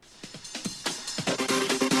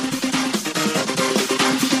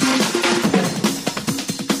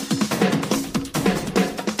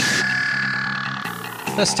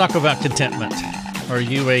Let's talk about contentment. Are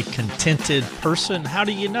you a contented person? How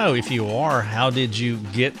do you know if you are? How did you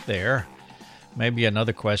get there? Maybe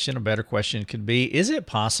another question, a better question could be, is it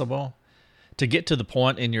possible to get to the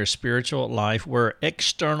point in your spiritual life where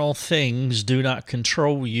external things do not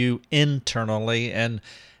control you internally? And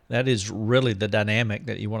that is really the dynamic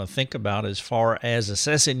that you want to think about as far as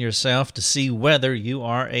assessing yourself to see whether you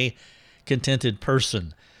are a contented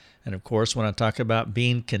person. And of course, when I talk about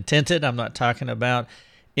being contented, I'm not talking about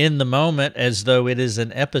in the moment as though it is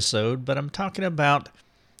an episode, but I'm talking about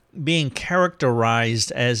being characterized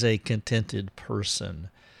as a contented person.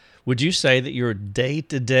 Would you say that your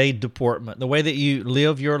day-to-day deportment, the way that you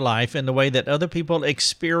live your life and the way that other people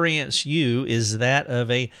experience you, is that of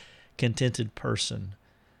a contented person?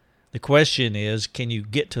 The question is, can you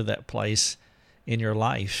get to that place in your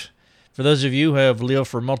life? For those of you who have lived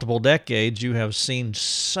for multiple decades, you have seen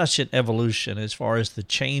such an evolution as far as the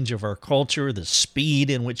change of our culture, the speed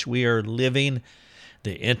in which we are living,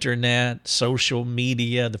 the internet, social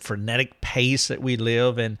media, the frenetic pace that we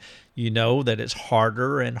live, and you know that it's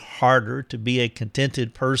harder and harder to be a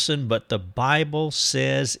contented person, but the Bible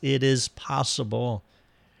says it is possible.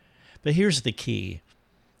 But here's the key.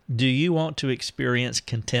 Do you want to experience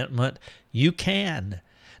contentment? You can.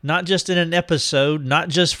 Not just in an episode, not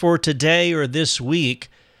just for today or this week,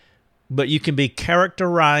 but you can be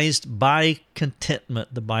characterized by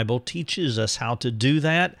contentment. The Bible teaches us how to do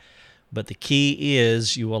that, but the key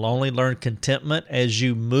is you will only learn contentment as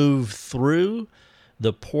you move through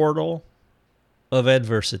the portal of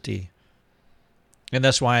adversity. And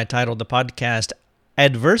that's why I titled the podcast,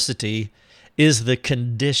 Adversity is the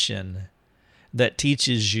Condition that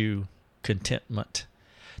Teaches You Contentment.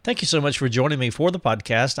 Thank you so much for joining me for the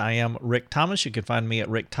podcast. I am Rick Thomas. You can find me at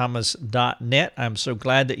rickthomas.net. I'm so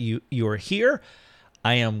glad that you are here.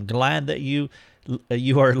 I am glad that you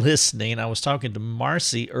are listening. I was talking to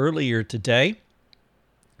Marcy earlier today.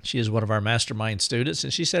 She is one of our mastermind students,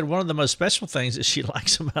 and she said one of the most special things that she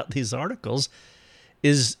likes about these articles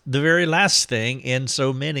is the very last thing in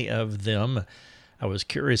so many of them. I was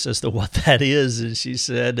curious as to what that is, and she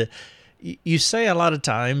said, you say a lot of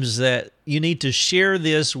times that you need to share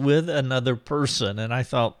this with another person. And I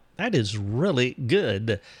thought, that is really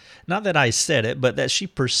good. Not that I said it, but that she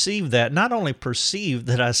perceived that. Not only perceived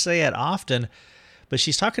that I say it often, but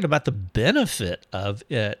she's talking about the benefit of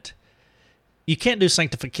it. You can't do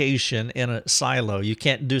sanctification in a silo. You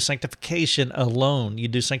can't do sanctification alone. You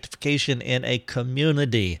do sanctification in a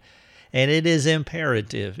community. And it is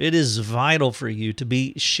imperative. It is vital for you to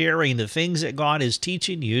be sharing the things that God is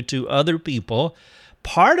teaching you to other people.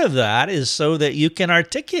 Part of that is so that you can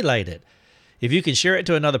articulate it. If you can share it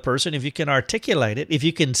to another person, if you can articulate it, if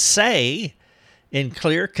you can say in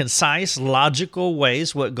clear, concise, logical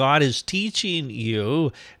ways what God is teaching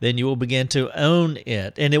you, then you will begin to own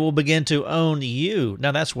it, and it will begin to own you.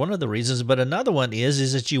 Now, that's one of the reasons, but another one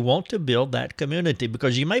is that you want to build that community,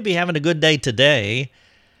 because you may be having a good day today,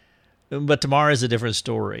 but tomorrow is a different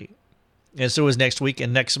story. And so is next week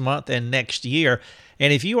and next month and next year.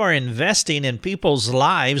 And if you are investing in people's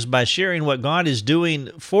lives by sharing what God is doing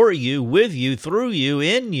for you, with you, through you,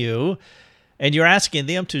 in you, and you're asking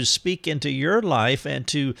them to speak into your life and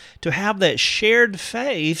to have that shared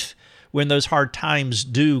faith when those hard times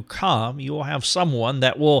do come, you will have someone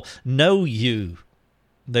that will know you.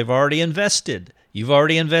 They've already invested. You've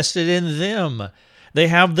already invested in them. They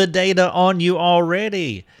have the data on you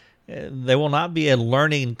already. There will not be a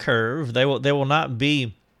learning curve. There will not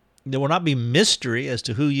be mystery as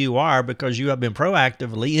to who you are, because you have been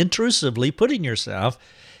proactively, intrusively putting yourself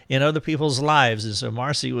in other people's lives. And so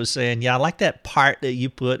Marcy was saying, yeah, I like that part that you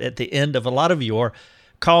put at the end of a lot of your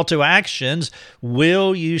call to actions.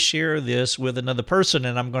 Will you share this with another person?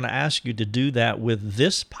 And I'm going to ask you to do that with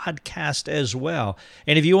this podcast as well.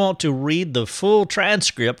 And if you want to read the full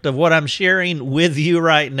transcript of what I'm sharing with you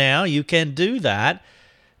right now, you can do that.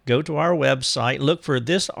 Go to our website, look for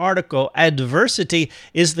this article, Adversity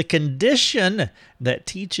is the Condition that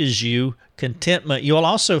Teaches You Contentment. You'll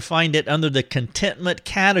also find it under the contentment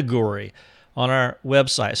category on our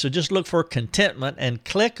website. So just look for contentment and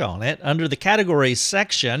click on it under the categories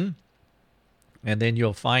section, and then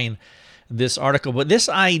you'll find this article. But this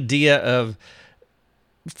idea of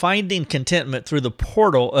finding contentment through the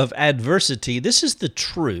portal of adversity, this is the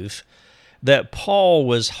truth that Paul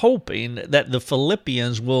was hoping that the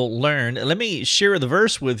Philippians will learn. Let me share the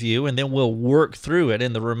verse with you, and then we'll work through it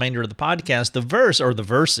in the remainder of the podcast. The verse, or the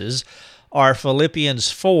verses, are Philippians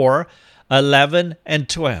 4, 11, and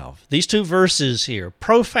 12. These two verses here,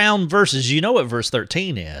 profound verses. You know what verse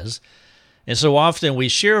 13 is. And so often we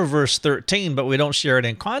share verse 13, but we don't share it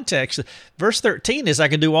in context. Verse 13 is, I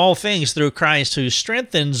can do all things through Christ who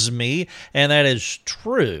strengthens me, and that is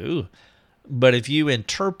true. But if you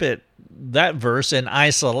interpret that verse in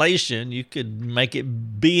isolation, you could make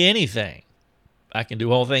it be anything. I can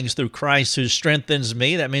do all things through Christ who strengthens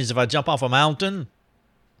me. That means if I jump off a mountain,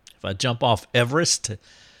 if I jump off Everest,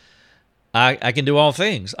 I can do all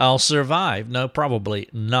things. I'll survive. No, probably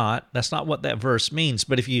not. That's not what that verse means.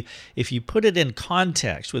 But if you put it in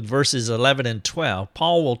context with verses 11 and 12,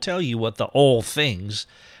 Paul will tell you what the all things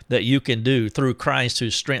that you can do through Christ who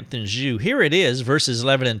strengthens you. Here it is, verses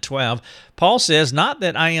 11 and 12. Paul says, not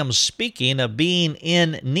that I am speaking of being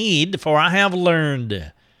in need, for I have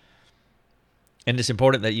learned. And it's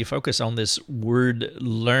important that you focus on this word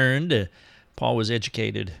learned. Paul was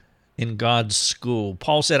educated in God's school.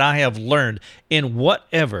 Paul said, I have learned in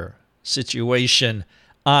whatever situation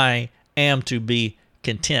I am to be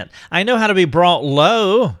content. I know how to be brought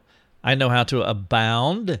low. I know how to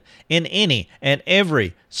abound in any and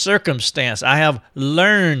every circumstance. I have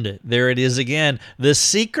learned, there it is again, the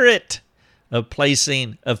secret of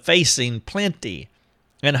facing plenty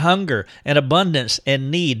and hunger and abundance and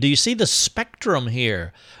need. Do you see the spectrum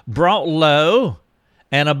here? Brought low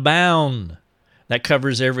and abound. That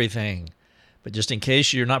covers everything. But just in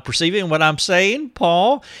case you're not perceiving what I'm saying,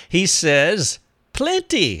 Paul, he says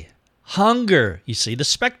plenty, hunger. You see the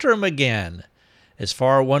spectrum again. As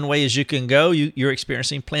far one way as you can go, you're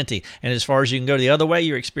experiencing plenty. And as far as you can go the other way,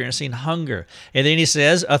 you're experiencing hunger. And then he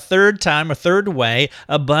says a third way,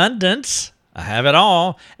 abundance. I have it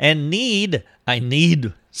all. And need. I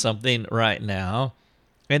need something right now.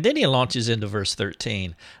 And then he launches into verse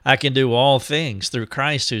 13. I can do all things through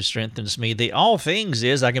Christ who strengthens me. The all things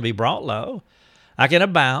is I can be brought low. I can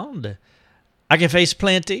abound. I can face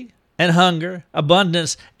plenty and hunger,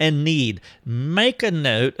 abundance and need. Make a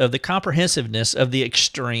note of the comprehensiveness of the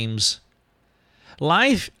extremes.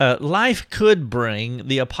 Life could bring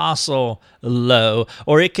the apostle low,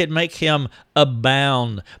 or it could make him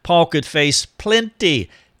abound. Paul could face plenty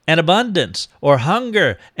and abundance, or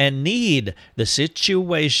hunger and need. The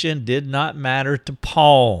situation did not matter to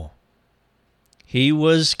Paul. He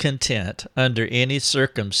was content under any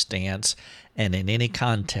circumstance and in any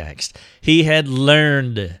context. He had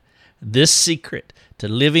learned this secret to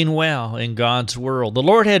living well in God's world. The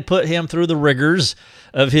Lord had put him through the rigors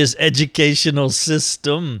of his educational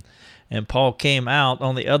system, and Paul came out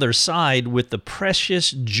on the other side with the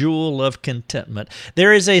precious jewel of contentment.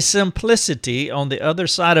 There is a simplicity on the other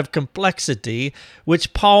side of complexity,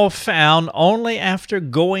 which Paul found only after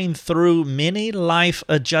going through many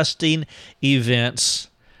life-adjusting events.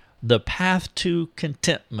 The path to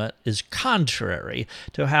contentment is contrary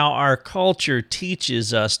to how our culture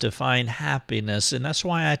teaches us to find happiness, and that's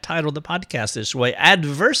why I titled the podcast this way,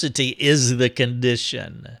 Adversity is the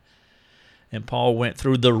Condition. And Paul went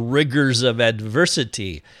through the rigors of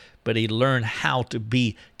adversity, but he learned how to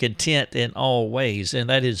be content in all ways, and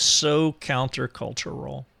that is so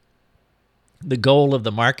countercultural. The goal of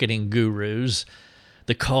the marketing gurus,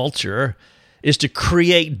 the culture, is to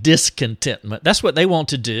create discontentment. That's what they want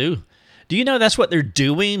to do. Do you know that's what they're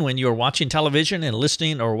doing when you're watching television and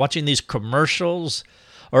listening or watching these commercials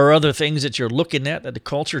or other things that you're looking at that the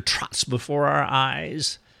culture trots before our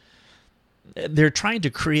eyes? They're trying to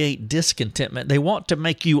create discontentment. They want to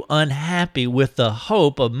make you unhappy with the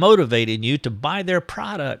hope of motivating you to buy their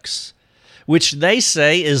products, which they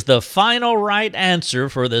say is the final right answer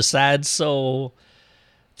for the sad soul.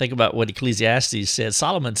 Think about what Ecclesiastes said.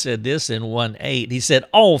 Solomon said this in 1:8. He said,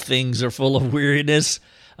 all things are full of weariness.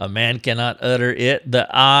 A man cannot utter it.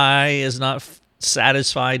 The eye is not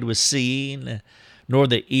satisfied with seeing, nor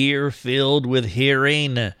the ear filled with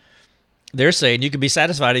hearing. They're saying you can be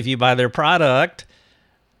satisfied if you buy their product.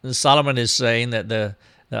 And Solomon is saying that the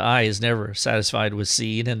eye is never satisfied with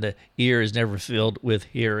seeing and the ear is never filled with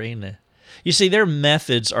hearing. You see, their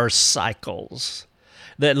methods are cycles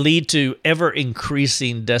that lead to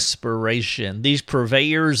ever-increasing desperation. These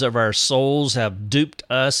purveyors of our souls have duped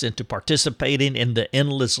us into participating in the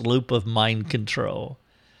endless loop of mind control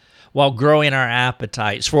while growing our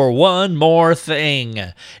appetites for one more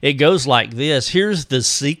thing. It goes like this. Here's the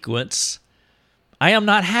sequence. I am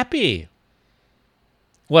not happy.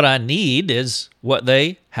 What I need is what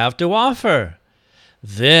they have to offer.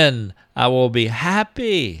 Then I will be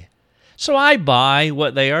happy. So I buy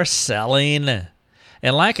what they are selling.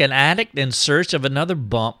 And like an addict in search of another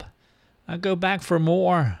bump, I go back for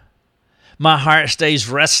more. My heart stays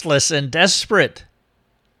restless and desperate.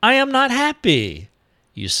 I am not happy.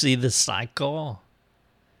 You see the cycle?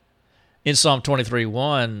 In Psalm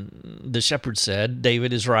 23:1, the shepherd said,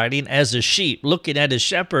 David is writing, as a sheep, looking at his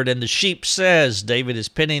shepherd, and the sheep says, David is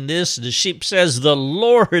penning this, the sheep says, the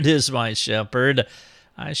Lord is my shepherd,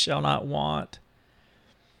 I shall not want.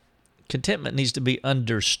 Contentment needs to be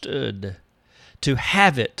understood. To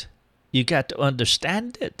have it, you got to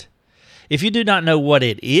understand it. If you do not know what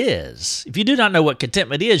it is, if you do not know what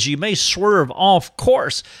contentment is, you may swerve off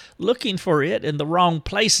course looking for it in the wrong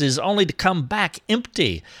places only to come back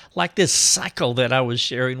empty, like this cycle that I was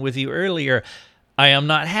sharing with you earlier. I am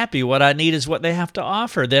not happy. What I need is what they have to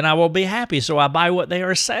offer. Then I will be happy, so I buy what they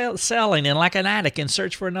are selling, and like an addict in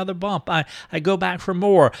search for another bump, I go back for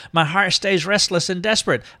more. My heart stays restless and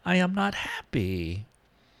desperate. I am not happy.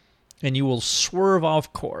 And you will swerve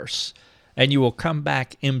off course, and you will come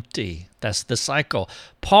back empty. That's the cycle.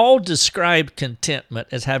 Paul described contentment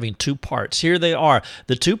as having two parts. Here they are.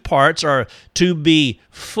 The two parts are to be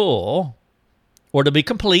full or to be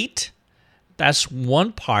complete. That's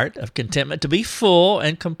one part of contentment, to be full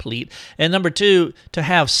and complete. And number two, to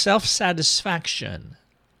have self-satisfaction.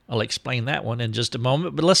 I'll explain that one in just a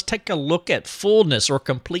moment, but let's take a look at fullness or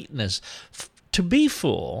completeness. To be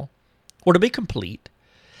full or to be complete,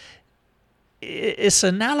 it's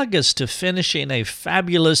analogous to finishing a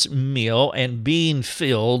fabulous meal and being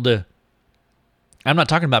filled. I'm not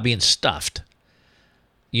talking about being stuffed,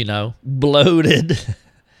 bloated,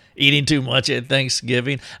 eating too much at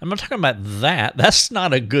Thanksgiving. I'm not talking about that. That's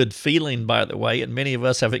not a good feeling, by the way, and many of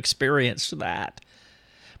us have experienced that.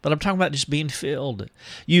 But I'm talking about just being filled.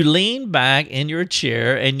 You lean back in your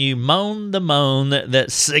chair and you moan the moan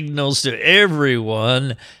that signals to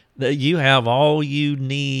everyone that you have all you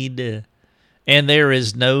need. And there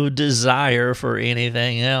is no desire for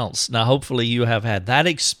anything else. Now, hopefully you have had that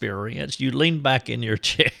experience. You lean back in your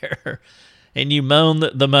chair and you moan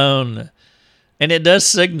the moan. And it does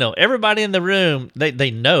signal. Everybody in the room,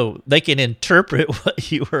 they know, they can interpret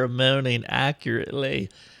what you are moaning accurately.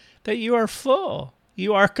 That you are full.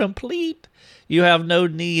 You are complete. You have no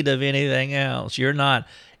need of anything else. You're not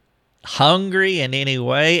hungry in any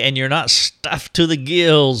way, and you're not stuffed to the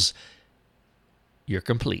gills. You're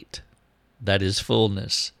complete. That is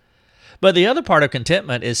fullness. But the other part of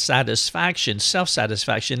contentment is satisfaction,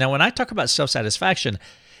 self-satisfaction. Now, when I talk about self-satisfaction,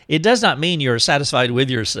 it does not mean you're satisfied with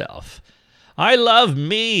yourself. I love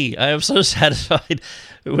me. I am so satisfied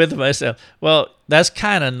with myself. Well, that's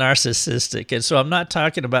kind of narcissistic. And so I'm not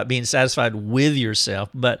talking about being satisfied with yourself,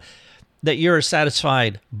 but that you're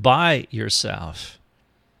satisfied by yourself.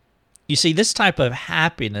 You see, this type of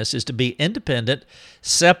happiness is to be independent,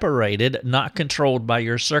 separated, not controlled by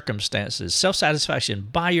your circumstances. Self-satisfaction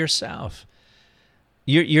by yourself.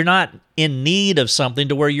 You're not in need of something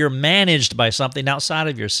to where you're managed by something outside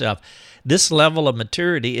of yourself. This level of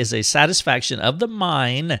maturity is a satisfaction of the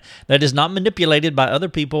mind that is not manipulated by other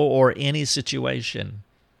people or any situation.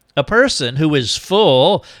 A person who is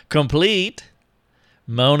full, complete,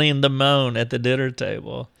 moaning the moan at the dinner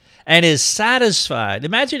table, and is satisfied.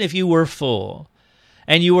 Imagine if you were full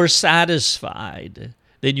and you were satisfied,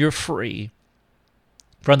 then you're free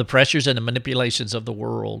from the pressures and the manipulations of the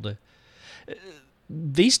world.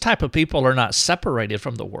 These type of people are not separated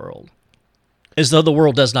from the world, as though the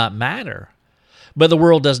world does not matter, but the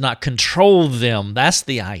world does not control them. That's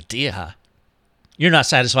the idea. You're not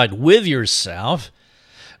satisfied with yourself,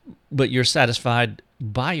 but you're satisfied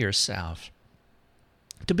by yourself.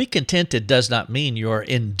 To be contented does not mean you're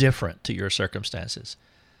indifferent to your circumstances.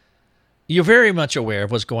 You're very much aware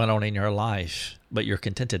of what's going on in your life, but you're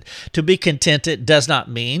contented. To be contented does not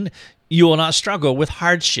mean you will not struggle with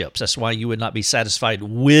hardships. That's why you would not be satisfied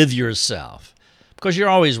with yourself, because you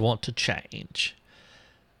always want to change.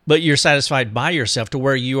 But you're satisfied by yourself to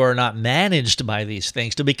where you are not managed by these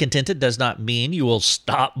things. To be contented does not mean you will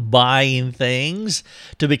stop buying things.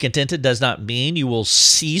 To be contented does not mean you will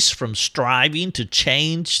cease from striving to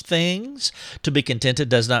change things. To be contented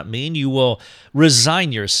does not mean you will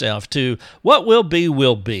resign yourself to what will be,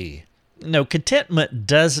 will be. No, contentment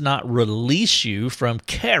does not release you from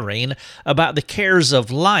caring about the cares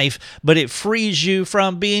of life, but it frees you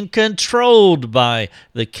from being controlled by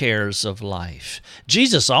the cares of life.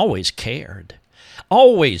 Jesus always cared,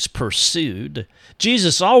 always pursued.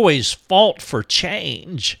 Jesus always fought for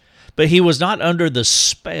change, but he was not under the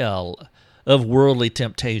spell of worldly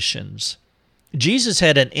temptations. Jesus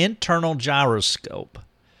had an internal gyroscope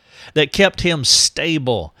that kept him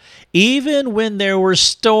stable, even when there were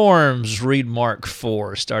storms. Read Mark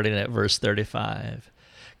 4, starting at verse 35.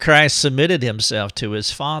 Christ submitted himself to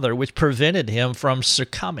his Father, which prevented him from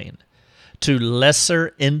succumbing to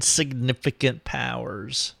lesser, insignificant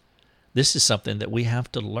powers. This is something that we have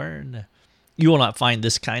to learn. You will not find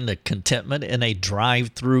this kind of contentment in a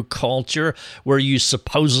drive-through culture where you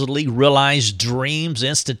supposedly realize dreams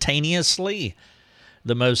instantaneously.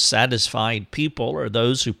 The most satisfied people are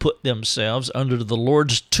those who put themselves under the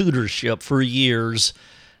Lord's tutorship for years.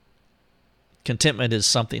 Contentment is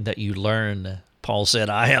something that you learn. Paul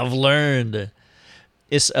said, I have learned.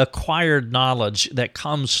 It's acquired knowledge that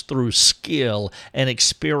comes through skill and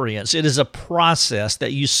experience. It is a process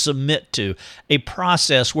that you submit to, a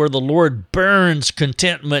process where the Lord burns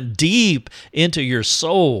contentment deep into your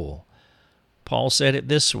soul. Paul said it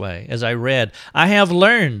this way, as I read, I have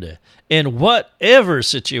learned in whatever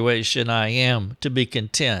situation I am to be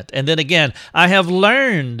content. And then again, I have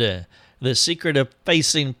learned the secret of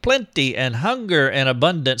facing plenty and hunger and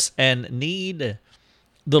abundance and need.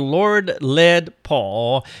 The Lord led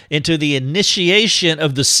Paul into the initiation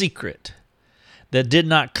of the secret that did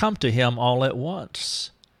not come to him all at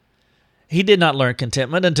once. He did not learn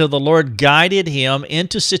contentment until the Lord guided him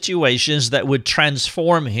into situations that would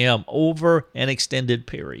transform him over an extended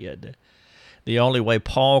period. The only way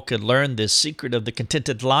Paul could learn this secret of the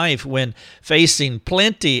contented life when facing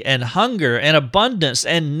plenty and hunger and abundance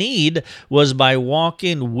and need was by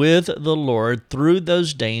walking with the Lord through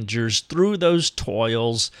those dangers, through those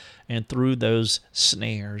toils, and through those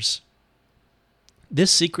snares.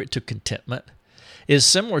 This secret to contentment is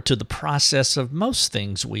similar to the process of most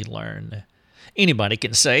things we learn. Anybody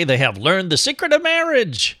can say they have learned the secret of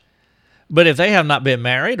marriage. But if they have not been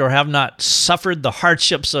married or have not suffered the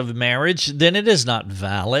hardships of marriage, then it is not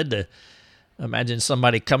valid. Imagine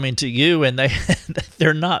somebody coming to you and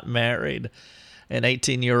they're not married. An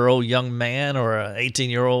 18-year-old young man or an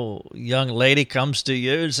 18-year-old young lady comes to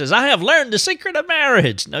you and says, I have learned the secret of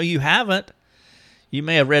marriage. No, you haven't. You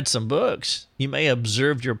may have read some books. You may have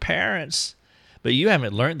observed your parents. But you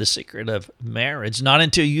haven't learned the secret of marriage, not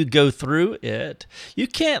until you go through it. You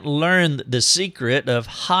can't learn the secret of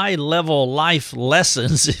high-level life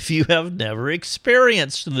lessons if you have never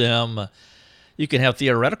experienced them. You can have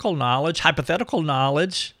theoretical knowledge, hypothetical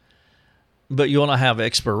knowledge, but you will not have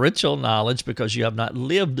experiential knowledge because you have not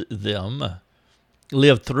lived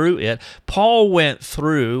through it. Paul went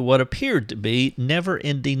through what appeared to be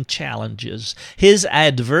never-ending challenges. His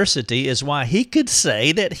adversity is why he could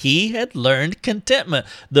say that he had learned contentment.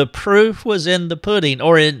 The proof was in the pudding,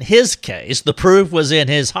 or in his case, the proof was in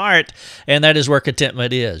his heart, and that is where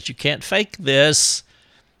contentment is. You can't fake this.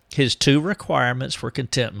 His two requirements for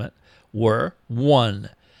contentment were,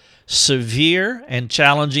 1, severe and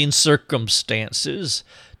challenging circumstances.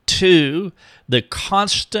 2, the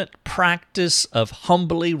constant practice of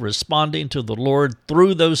humbly responding to the Lord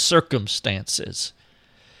through those circumstances.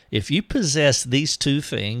 If you possess these two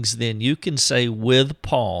things, then you can say with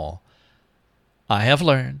Paul, I have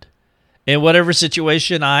learned. In whatever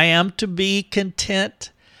situation I am to be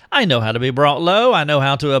content. I know how to be brought low. I know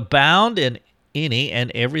how to abound in any and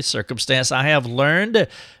every circumstance. I have learned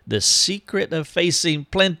the secret of facing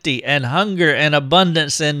plenty and hunger and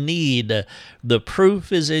abundance and need. The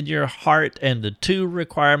proof is in your heart, and the two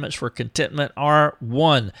requirements for contentment are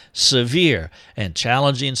 1, severe and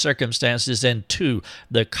challenging circumstances, and 2,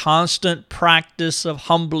 the constant practice of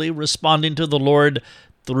humbly responding to the Lord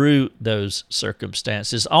through those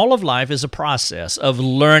circumstances. All of life is a process of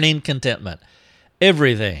learning contentment.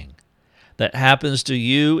 Everything that happens to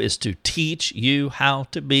you is to teach you how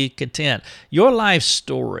to be content. Your life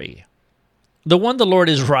story, the one the Lord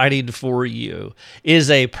is writing for you, is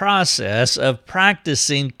a process of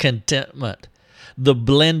practicing contentment, the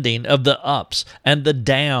blending of the ups and the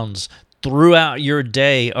downs throughout your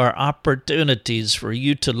day are opportunities for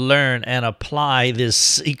you to learn and apply this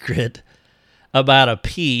secret about a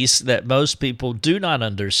peace that most people do not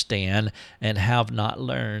understand and have not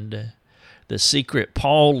learned. The secret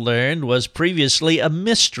Paul learned was previously a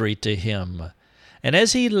mystery to him. And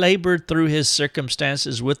as he labored through his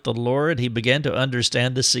circumstances with the Lord, he began to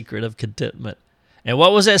understand the secret of contentment. And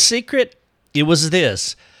what was that secret? It was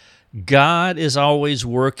this: God is always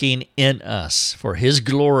working in us for His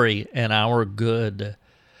glory and our good.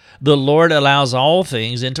 The Lord allows all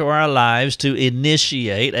things into our lives to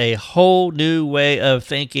initiate a whole new way of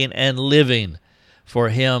thinking and living for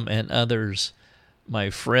Him and others. My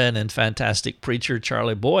friend and fantastic preacher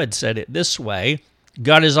Charlie Boyd said it this way: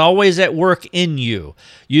 God is always at work in you,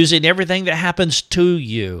 using everything that happens to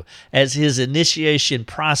you as His initiation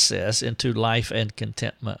process into life and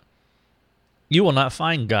contentment. You will not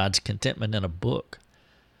find God's contentment in a book,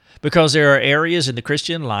 because there are areas in the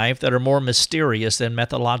Christian life that are more mysterious than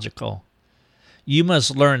methodological. You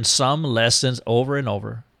must learn some lessons over and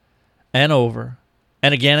over and over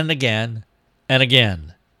and again and again and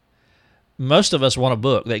again. Most of us want a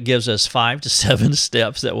book that gives us 5 to 7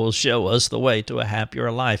 steps that will show us the way to a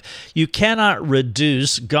happier life. You cannot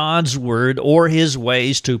reduce God's word or his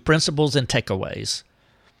ways to principles and takeaways.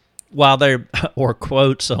 While they're, or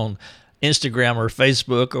quotes on Instagram or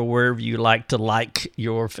Facebook or wherever you like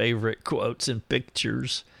your favorite quotes and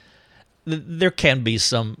pictures, there can be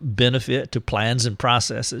some benefit to plans and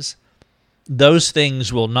processes. Those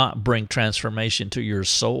things will not bring transformation to your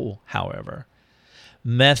soul, however.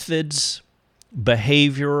 Methods,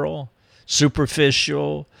 behavioral,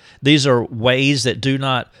 superficial, these are ways that do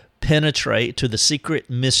not penetrate to the secret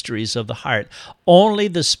mysteries of the heart. Only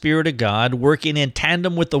the Spirit of God, working in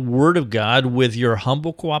tandem with the Word of God with your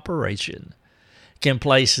humble cooperation, can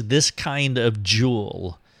place this kind of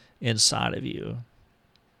jewel inside of you.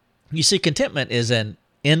 You see, contentment is an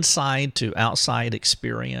inside to outside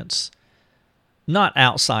experience, not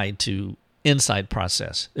outside to inside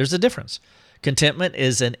process. There's a difference. Contentment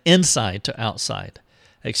is an inside to outside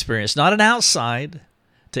experience, not an outside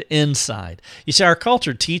to inside. You see, our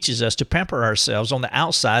culture teaches us to pamper ourselves on the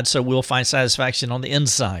outside so we'll find satisfaction on the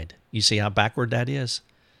inside. You see how backward that is?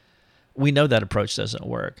 We know that approach doesn't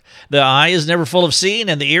work. The eye is never full of seeing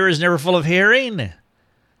and the ear is never full of hearing.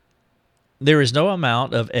 There is no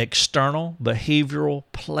amount of external behavioral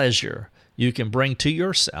pleasure you can bring to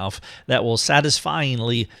yourself that will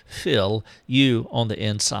satisfyingly fill you on the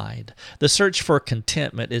inside. The search for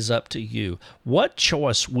contentment is up to you. What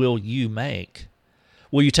choice will you make?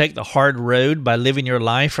 Will you take the hard road by living your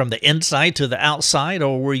life from the inside to the outside,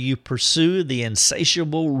 or will you pursue the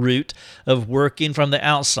insatiable route of working from the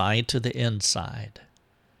outside to the inside?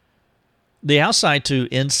 The outside to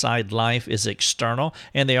inside life is external,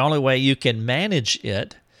 and the only way you can manage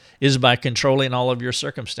it is by controlling all of your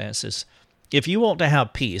circumstances. If you want to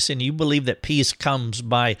have peace, and you believe that peace comes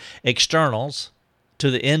by externals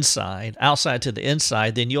to the inside, outside to the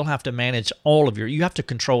inside, then you'll have to manage you have to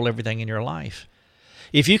control everything in your life.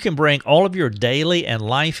 If you can bring all of your daily and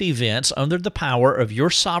life events under the power of your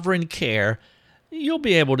sovereign care, you'll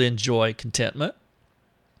be able to enjoy contentment.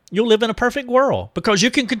 You'll live in a perfect world because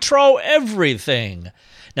you can control everything.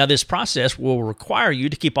 Now, this process will require you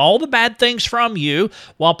to keep all the bad things from you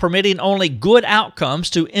while permitting only good outcomes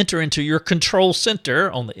to enter into your control center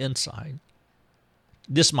on the inside.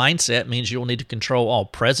 This mindset means you'll need to control all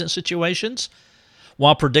present situations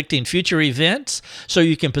while predicting future events so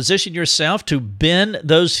you can position yourself to bend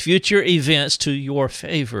those future events to your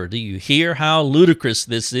favor. Do you hear how ludicrous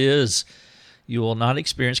this is? You will not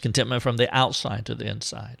experience contentment from the outside to the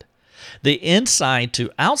inside. The inside to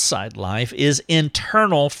outside life is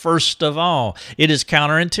internal first of all. It is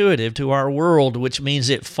counterintuitive to our world, which means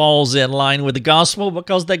it falls in line with the gospel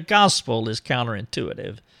because the gospel is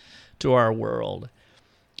counterintuitive to our world.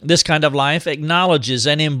 This kind of life acknowledges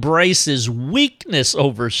and embraces weakness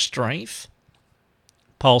over strength.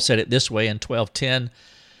 Paul said it this way in 12:10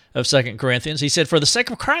 of 2 Corinthians. He said, "For the sake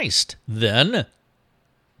of Christ, then,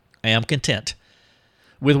 I am content.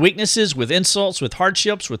 With weaknesses, with insults, with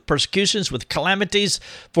hardships, with persecutions, with calamities.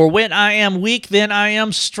 For when I am weak, then I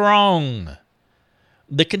am strong."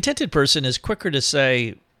 The contented person is quicker to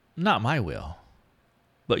say, "Not my will,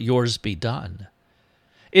 but yours be done."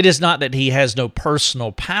 It is not that he has no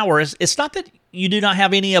personal power. It's not that you do not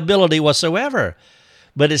have any ability whatsoever,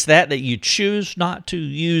 but it's that you choose not to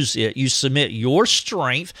use it. You submit your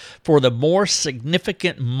strength for the more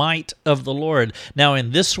significant might of the Lord. Now,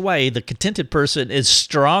 in this way, the contented person is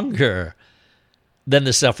stronger than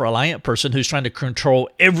the self-reliant person who's trying to control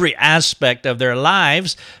every aspect of their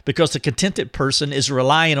lives because the contented person is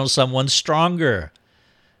relying on someone stronger.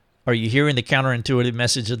 Are you hearing the counterintuitive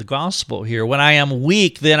message of the gospel here? When I am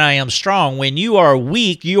weak, then I am strong. When you are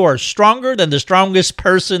weak, you are stronger than the strongest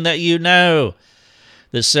person that you know.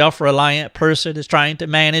 The self-reliant person is trying to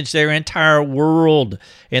manage their entire world,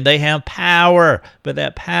 and they have power, but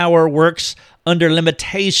that power works under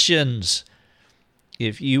limitations.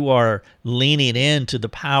 If you are leaning into the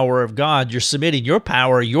power of God, you're submitting your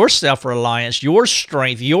power, your self-reliance, your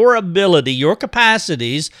strength, your ability, your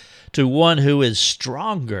capacities to one who is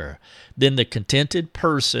stronger. Then the contented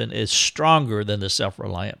person is stronger than the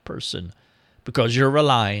self-reliant person because you're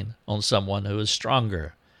relying on someone who is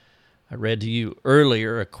stronger. I read to you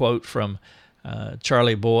earlier a quote from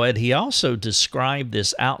Charlie Boyd. He also described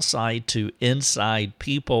this outside to inside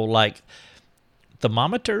people like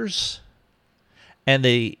thermometers and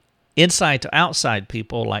the inside to outside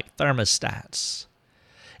people like thermostats.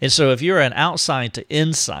 And so if you're an outside to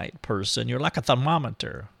inside person, you're like a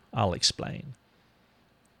thermometer. I'll explain.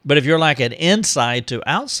 But if you're like an inside to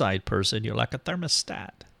outside person, you're like a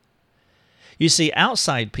thermostat. You see,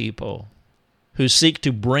 outside people who seek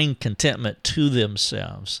to bring contentment to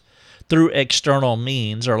themselves through external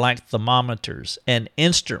means are like thermometers, an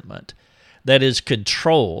instrument that is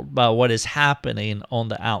controlled by what is happening on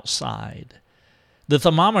the outside. The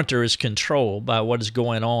thermometer is controlled by what is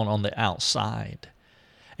going on the outside.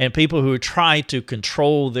 And people who try to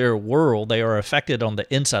control their world, they are affected on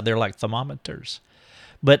the inside. They're like thermometers.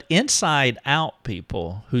 But inside out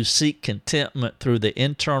people who seek contentment through the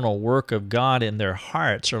internal work of God in their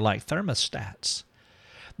hearts are like thermostats.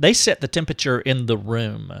 They set the temperature in the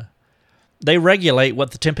room. They regulate what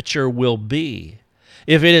the temperature will be.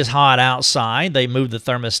 If it is hot outside, they move the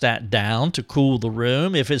thermostat down to cool the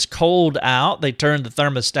room. If it's cold out, they turn the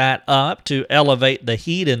thermostat up to elevate the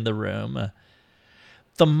heat in the room.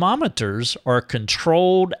 Thermometers are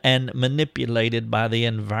controlled and manipulated by the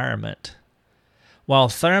environment, while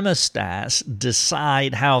thermostats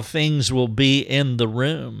decide how things will be in the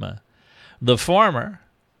room. The former,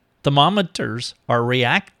 thermometers, are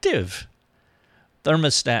reactive.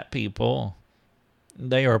 Thermostat people,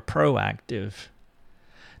 they are proactive.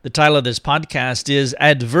 The title of this podcast is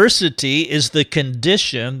Adversity is the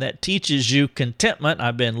Condition That Teaches You Contentment.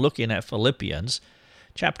 I've been looking at Philippians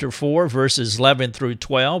chapter 4, verses 11 through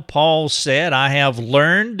 12. Paul said, I have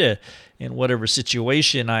learned in whatever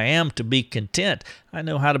situation I am to be content. I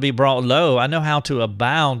know how to be brought low. I know how to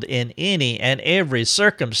abound in any and every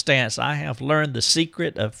circumstance. I have learned the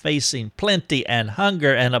secret of facing plenty and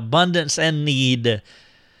hunger and abundance and need.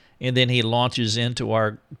 And then he launches into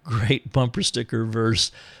our great bumper sticker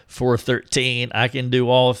verse 4:13. I can do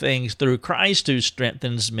all things through Christ who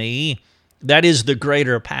strengthens me. That is the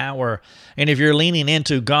greater power. And if you're leaning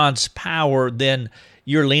into God's power, then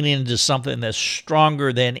you're leaning into something that's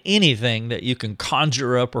stronger than anything that you can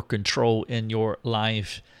conjure up or control in your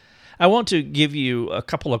life. I want to give you a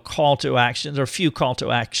couple of call to actions, or a few call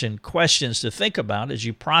to action questions to think about as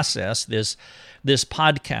you process this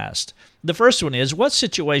podcast. The first one is, what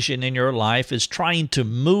situation in your life is trying to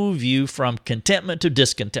move you from contentment to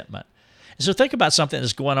discontentment? So think about something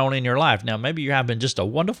that's going on in your life. Now, maybe you're having just a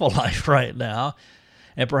wonderful life right now,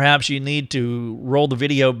 and perhaps you need to roll the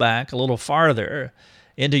video back a little farther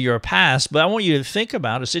into your past. But I want you to think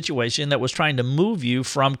about a situation that was trying to move you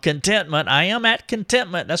from contentment. I am at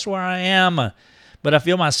contentment. That's where I am. But I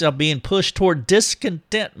feel myself being pushed toward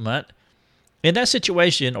discontentment. In that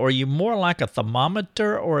situation, are you more like a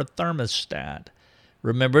thermometer or a thermostat?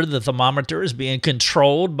 Remember, the thermometer is being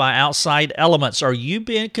controlled by outside elements. Are you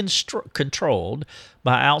being controlled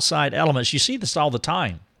by outside elements? You see this all the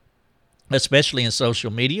time, especially in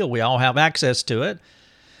social media. We all have access to it.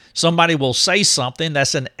 Somebody will say something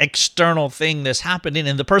that's an external thing that's happening,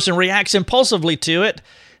 and the person reacts impulsively to it.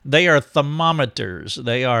 They are thermometers.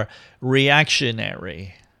 They are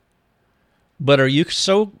reactionary. But are you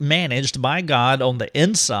so managed by God on the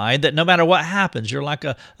inside that no matter what happens, you're like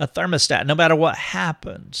a thermostat. No matter what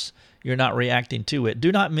happens, you're not reacting to it.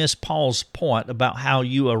 Do not miss Paul's point about how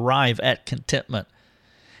you arrive at contentment.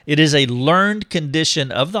 It is a learned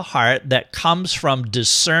condition of the heart that comes from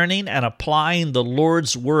discerning and applying the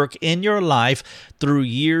Lord's work in your life through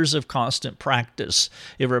years of constant practice.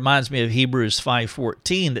 It reminds me of Hebrews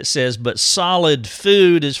 5:14 that says, but solid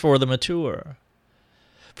food is for the mature,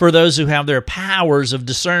 for those who have their powers of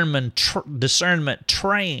discernment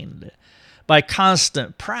trained by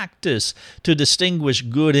constant practice to distinguish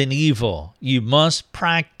good and evil. You must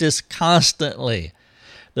practice constantly.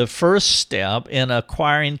 The first step in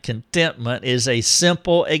acquiring contentment is a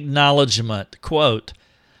simple acknowledgement. Quote,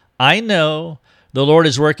 I know the Lord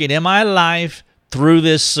is working in my life through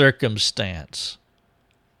this circumstance.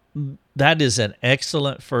 That is an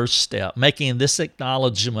excellent first step, making this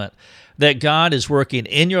acknowledgement that God is working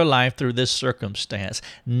in your life through this circumstance.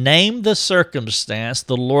 Name the circumstance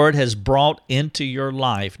the Lord has brought into your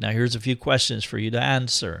life. Now, here's a few questions for you to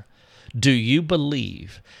answer. Do you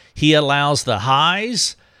believe He allows the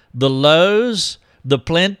highs, the lows, the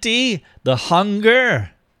plenty, the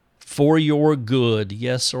hunger for your good?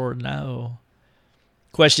 Yes or no?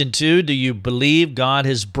 Question 2, do you believe God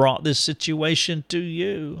has brought this situation to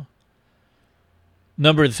you?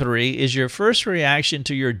 Number 3, is your first reaction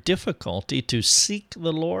to your difficulty to seek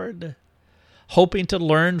the Lord, hoping to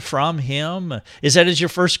learn from Him? Is that your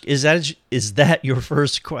first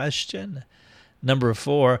question? Number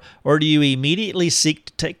 4, or do you immediately seek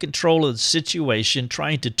to take control of the situation,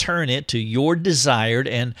 trying to turn it to your desired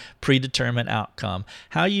and predetermined outcome?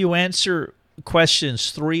 How you answer questions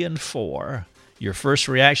 3 and 4, your first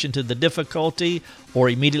reaction to the difficulty or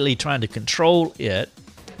immediately trying to control it,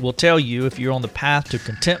 will tell you if you're on the path to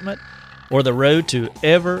contentment or the road to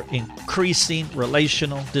ever-increasing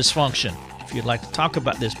relational dysfunction. If you'd like to talk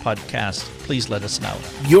about this podcast, please let us know.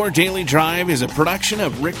 Your Daily Drive is a production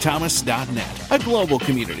of rickthomas.net, a global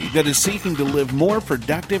community that is seeking to live more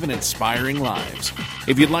productive and inspiring lives.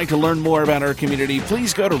 If you'd like to learn more about our community,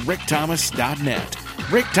 please go to rickthomas.net.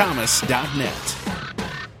 rickthomas.net.